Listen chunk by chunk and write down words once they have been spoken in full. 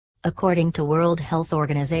According to World Health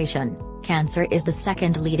Organization, cancer is the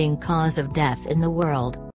second leading cause of death in the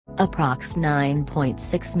world. Approx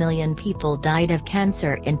 9.6 million people died of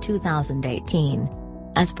cancer in 2018.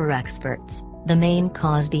 As per experts, the main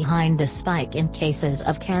cause behind the spike in cases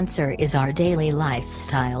of cancer is our daily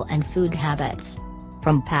lifestyle and food habits.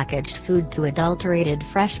 From packaged food to adulterated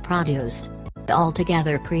fresh produce, all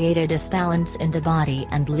together create a disbalance in the body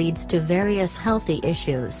and leads to various healthy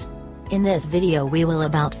issues. In this video we will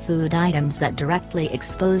about food items that directly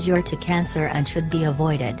expose you to cancer and should be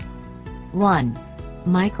avoided. 1.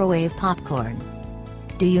 Microwave popcorn.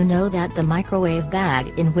 Do you know that the microwave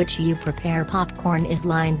bag in which you prepare popcorn is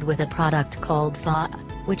lined with a product called PFOA,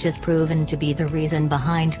 which is proven to be the reason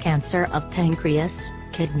behind cancer of pancreas,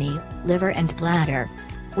 kidney, liver and bladder?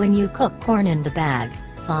 When you cook corn in the bag,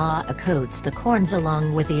 PFOA coats the corns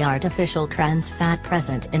along with the artificial trans fat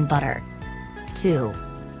present in butter. 2.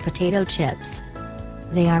 Potato chips.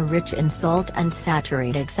 They are rich in salt and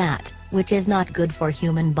saturated fat, which is not good for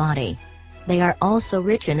human body. They are also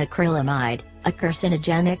rich in acrylamide, a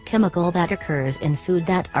carcinogenic chemical that occurs in food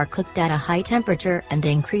that are cooked at a high temperature and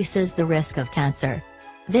increases the risk of cancer.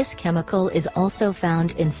 This chemical is also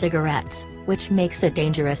found in cigarettes, which makes it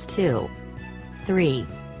dangerous too. 3.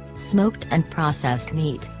 Smoked and processed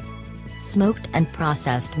meat. Smoked and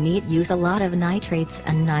processed meat use a lot of nitrates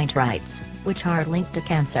and nitrites, which are linked to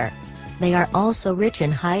cancer. They are also rich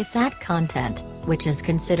in high fat content, which is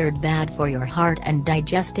considered bad for your heart and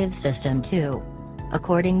digestive system too.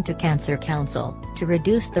 According to Cancer Council, to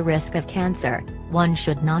reduce the risk of cancer, one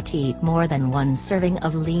should not eat more than 1 serving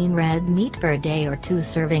of lean red meat per day or 2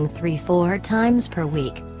 serving 3-4 times per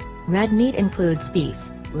week. Red meat includes beef,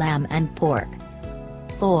 lamb and pork.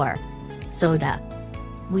 4. Soda.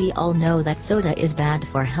 We all know that soda is bad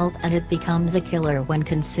for health and it becomes a killer when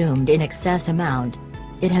consumed in excess amount.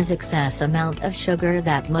 It has excess amount of sugar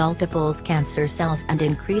that multiples cancer cells and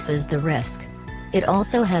increases the risk. It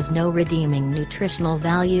also has no redeeming nutritional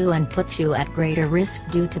value and puts you at greater risk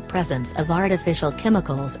due to presence of artificial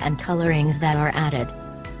chemicals and colorings that are added.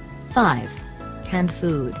 5. Canned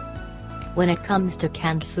food. When it comes to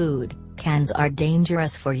canned food, cans are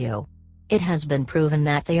dangerous for you. It has been proven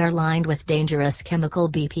that they are lined with dangerous chemical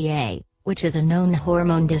BPA, which is a known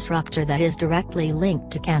hormone disruptor that is directly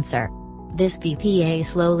linked to cancer. This BPA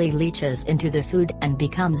slowly leaches into the food and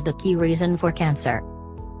becomes the key reason for cancer.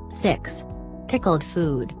 6. Pickled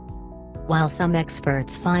food. While some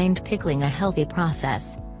experts find pickling a healthy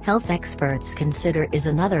process, health experts consider is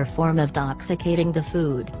another form of intoxicating the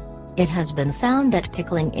food. It has been found that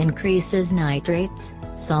pickling increases nitrates,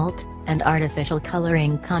 salt, and artificial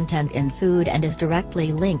coloring content in food and is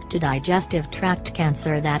directly linked to digestive tract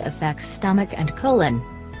cancer that affects stomach and colon.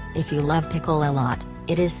 If you love pickle a lot,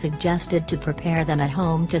 it is suggested to prepare them at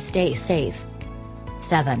home to stay safe.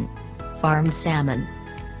 7. Farmed salmon.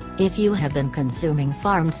 If you have been consuming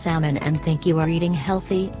farmed salmon and think you are eating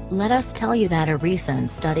healthy, let us tell you that a recent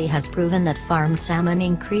study has proven that farmed salmon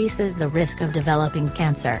increases the risk of developing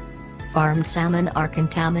cancer. Farmed salmon are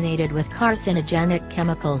contaminated with carcinogenic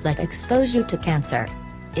chemicals that expose you to cancer.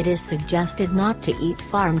 It is suggested not to eat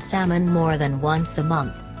farmed salmon more than once a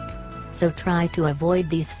month. So try to avoid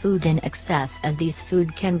these food in excess as these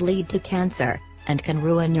food can lead to cancer, and can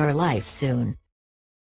ruin your life soon.